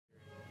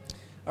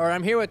All right,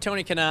 I'm here with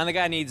Tony Kanaan. The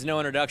guy needs no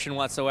introduction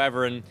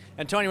whatsoever. And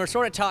Tony, we're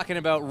sort of talking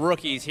about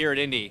rookies here at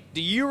Indy.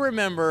 Do you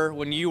remember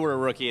when you were a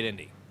rookie at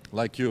Indy?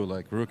 Like you,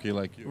 like rookie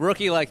like you.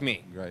 Rookie like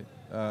me. Right.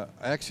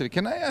 Actually,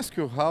 can I ask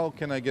you, how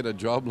can I get a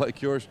job like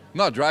yours?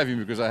 Not driving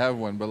because I have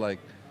one, but like,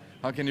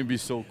 how can you be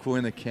so cool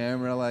in the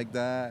camera like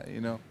that, you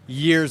know?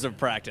 Years of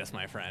practice,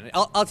 my friend.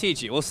 I'll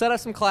teach you. We'll set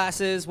up some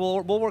classes.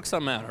 We'll work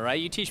something out, all right?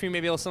 You teach me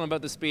maybe a little something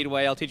about the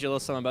Speedway. I'll teach you a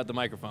little something about the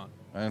microphone.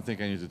 I don't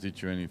think I need to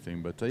teach you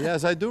anything, but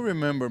yes, I do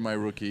remember my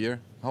rookie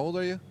year. How old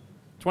are you?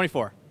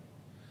 24.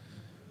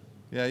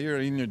 Yeah, you're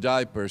in your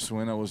diapers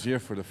when I was here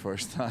for the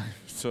first time.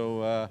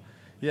 So,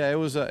 yeah, it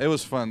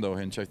was fun though,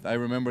 Hinch. I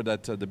remember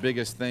that the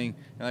biggest thing,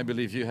 and I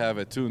believe you have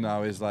it too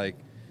now, is like,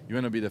 you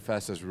want to be the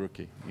fastest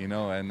rookie, you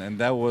know, and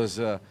that was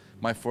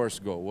my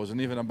first goal. It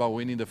wasn't even about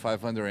winning the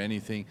 500 or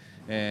anything,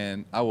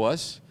 and I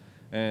was.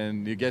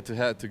 And you get to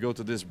have to go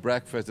to this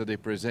breakfast that they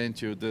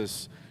present you.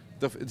 It's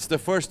the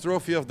first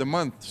trophy of the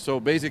month. So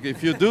basically,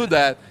 if you do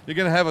that, you're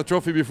gonna have a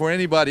trophy before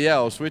anybody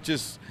else,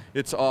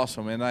 it's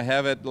awesome. And I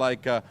have it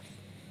like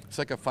it's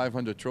like a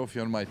 500 trophy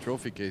on my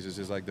trophy cases.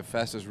 It's like the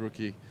fastest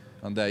rookie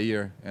on that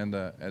year, and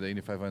at the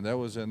Indy 500. That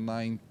was in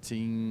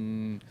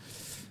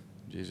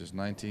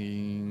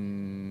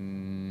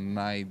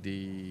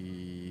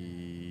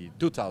 1990,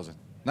 2000,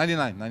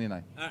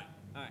 99. All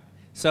right.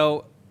 So,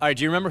 all right,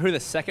 do you remember who the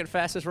second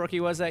fastest rookie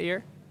was that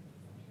year?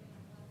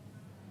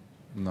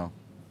 No.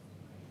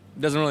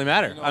 Doesn't really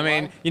matter. You know I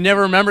mean, why? you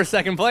never remember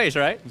second place,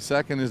 right?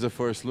 Second is the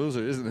first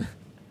loser, isn't it?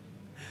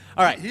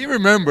 All right. He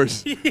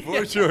remembers,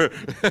 for sure.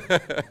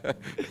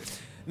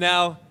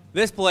 Now,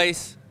 this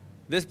place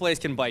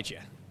can bite you.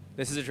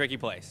 This is a tricky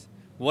place.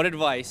 What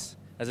advice,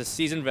 as a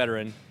seasoned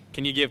veteran,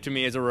 can you give to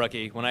me as a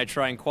rookie when I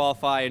try and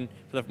qualify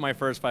for my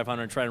first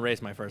 500, try and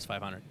race my first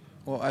 500?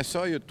 Well, I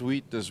saw your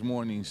tweet this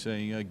morning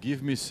saying,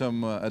 give me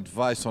some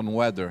advice on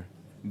weather.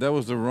 That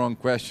was the wrong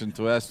question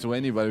to ask to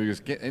anybody,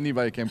 because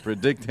anybody can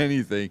predict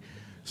anything.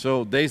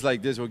 So days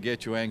like this will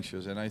get you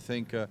anxious. And I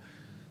think the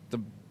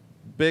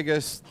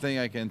biggest thing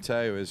I can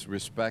tell you is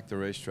respect the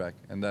racetrack,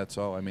 and that's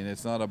all. I mean,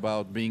 it's not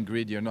about being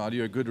greedy or not.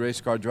 You're a good race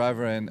car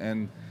driver,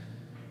 and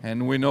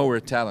we know we're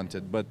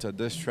talented, but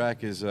this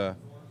track is, you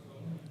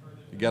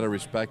got to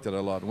respect it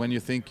a lot. When you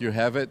think you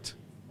have it,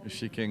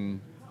 she can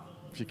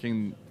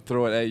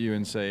throw it at you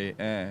and say,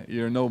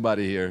 you're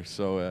nobody here,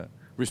 so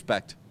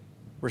respect.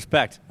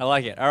 Respect. I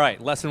like it. All right,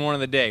 lesson one of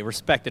the day,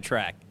 respect the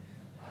track.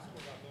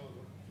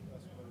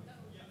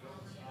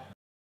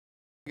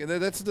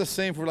 That's the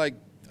same for, like,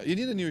 you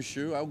need a new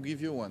shoe, I'll give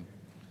you one.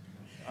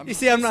 You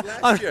see, I'm not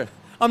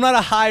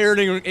a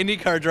high-earning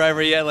IndyCar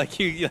driver yet like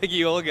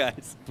you old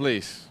guys.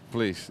 Please,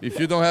 please. If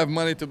you don't have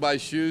money to buy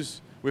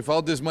shoes, with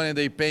all this money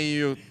they pay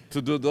you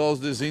to do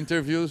these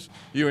interviews,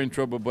 you're in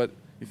trouble. But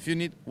if you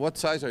need, what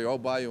size are you? I'll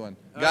buy you one.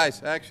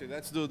 Guys, actually,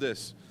 let's do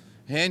this.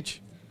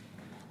 Hinch,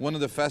 one of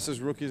the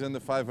fastest rookies in the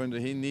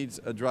 500, he needs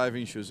a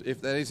driving shoes.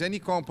 If there is any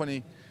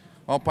company,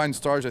 Alpine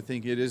Stars, I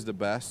think it is the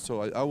best.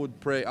 So I would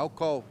pray, I'll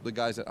call the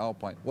guys at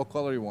Alpine. What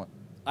color you want?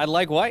 I'd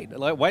like white.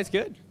 White's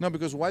good. No,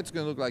 because white's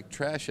going to look like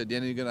trash at the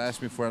end, and you're going to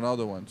ask me for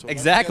another one. So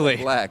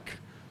exactly.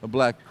 A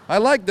black. I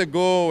like the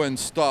go and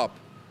stop.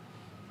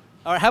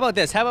 All right, how about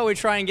this? How about we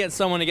try and get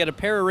someone to get a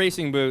pair of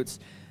racing boots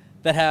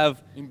that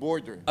have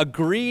embroidered a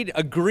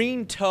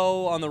green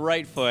toe on the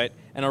right foot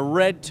and a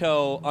red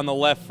toe on the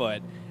left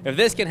foot. If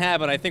this can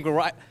happen, I think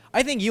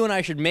you and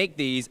I should make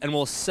these, and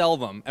we'll sell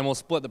them, and we'll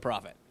split the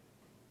profit.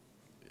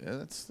 Yeah,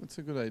 that's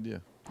a good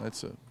idea.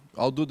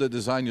 I'll do the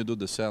design, you do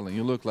the selling.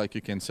 You look like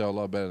you can sell a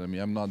lot better than me.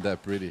 I'm not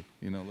that pretty.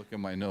 You know, look at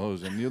my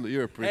nose, and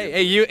you're pretty.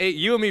 Hey,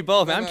 you and me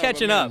both. I'm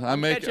catching up. I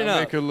make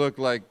it look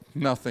like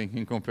nothing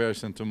in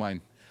comparison to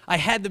mine. I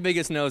had the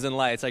biggest nose in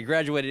lights. I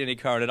graduated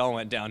IndyCar, and it all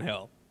went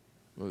downhill.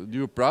 Well,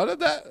 you proud of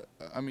that?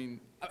 I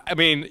mean,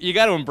 you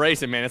got to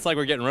embrace it, man. It's like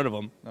we're getting rid of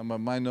them. No,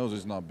 my nose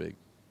is not big.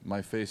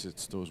 My face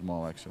is too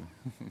small, actually.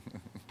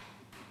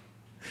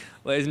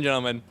 Ladies and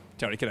gentlemen,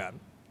 Tony Kanaan.